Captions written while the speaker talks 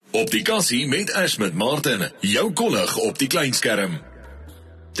Op die Kassie met Ash met Martin, jou kollig op die kleinskerm.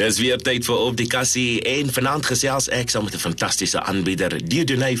 Dis weer tyd vir Op die Kassie en vanaand gesels ek saam met 'n fantastiese aanbieder,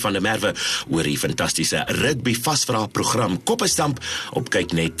 Deoudoné van der Merwe, oor die fantastiese rugby vasvraprogram Koppestamp op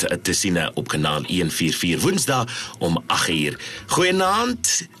kyk net te sien op kanaal 144 Woensdae om 8:00.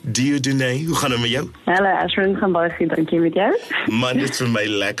 Goeienaand, Deoudoné, hoe gaan dit met jou? Hallo, Ashwin, gaan baie goed, dankie met jou. Man, dit is vir my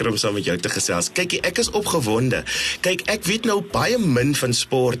lekker om saam met jou te gesels. Kyk, ek is opgewonde. Kyk, ek weet nou baie min van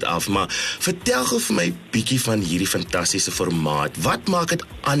sport af, maar vertel gou vir my bietjie van hierdie fantastiese formaat. Wat maak dit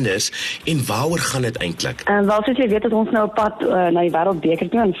anders en waaroor gaan dit eintlik? Wel, soos jy weet, het ons nou op pad na die wêreldbeker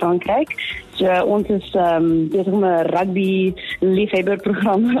toe in Frankryk. So ons is besig om 'n rugby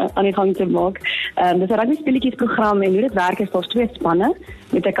liefhebberprogram aan die gang te maak. Dis 'n rugby speletjiesprogram en hoe dit werk is, daar's 2 spanne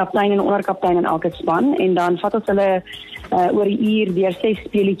met 'n kaptein en 'n onderkaptein in elke span en dan vat ons hulle oor 'n uur deur 6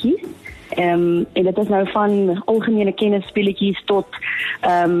 speletjies. En dit is nou van algemene kennis speletjies tot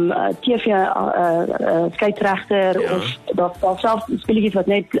TV skeieregter of daar self speletjies wat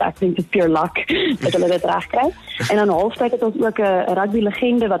net, ek dink dit is pure luck dat hulle dit reg kry. En dan halftyd het ons ook 'n rugby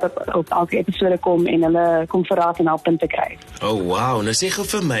legende wat op elke episode kom en hulle kom verraad en help punte kry. Oh wow, nou sê gou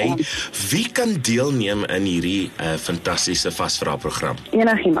vir my, wie kan deelneem in hierdie fantastiese vasvraprogram?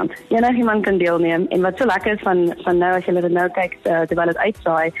 Enigiemand kan deelneem en wat so lekker is van nou as jy dit nou kyk terwyl dit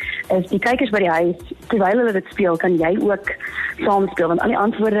uitsaai, is die kykers by die huis, terwyl hulle dit speel, kan jy ook saam speel, want al die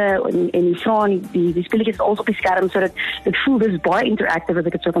antwoorde en die vrae en die speletjies is alles op die skerm, so dit voel dus baie interactive as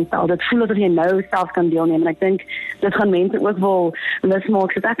ek het so kan stel. Dit voel asof jy nou self kan deelneem, en ek dink dit gaan mense ook wel lus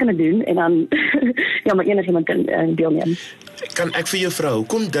maak, so ek kan dit doen, en dan ja, maar enigiemand kan deelneem. Kan ek vir jou vra,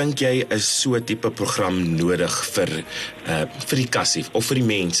 hoekom dink jy is so 'n tipe program nodig vir die Kassie of vir die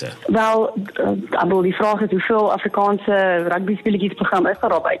mense? Wel, die vraag is hoeveel Afrikaanse rugby speletjies program is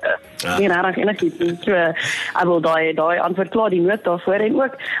daar buite? Nie regtig enigiets. So, daai antwoord klaar die nood daarvoor, en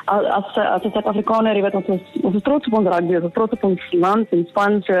ook as 'n Suid-Afrikaner, jy weet, ons is trots op ons rugby, ons is trots op ons land en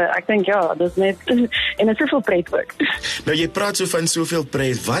span, so ek dink ja, dis net en dit is soveel pret ook. Nou jy praat so van soveel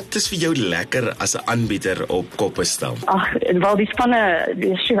pret, wat is vir jou lekker as 'n aanbieder op Koppestamp? Wel die spanne,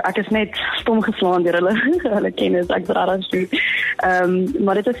 ek is net stom geslaan deur hulle kennis, ek raad toe.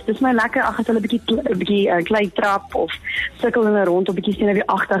 Maar dit is my lekker as hulle bietjie klei trap of sukkel in 'n rond of bietjie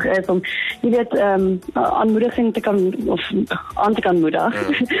senuweeagtig is om jy weet aanmoediging te kan of aan te kan moedig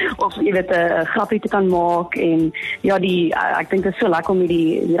of jy weet 'n grappie te kan maak en ja ek dink dit is so lekker om met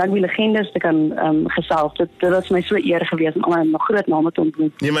die rugby legendes te kan gesels. Dit was my so eer gewees om almal nog groot name te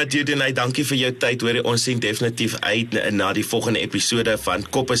ontmoet. Nee, maar Deoudoné, dankie vir jou tyd. Hoor, ons sien definitief uit na die volgende episode van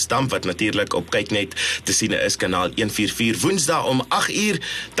Koppestamp wat natuurlik op kyk net te sien is kanaal 144 Woensdae om 8:00.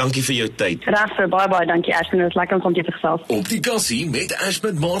 Dankie vir jou tyd. Regtig, baie dankie Ashwin, dit is lekker om te gesels. Op die Kassie met Ash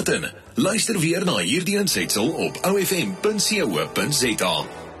met Martin. Luister weer na hierdie aansetsel op ofm.co.za.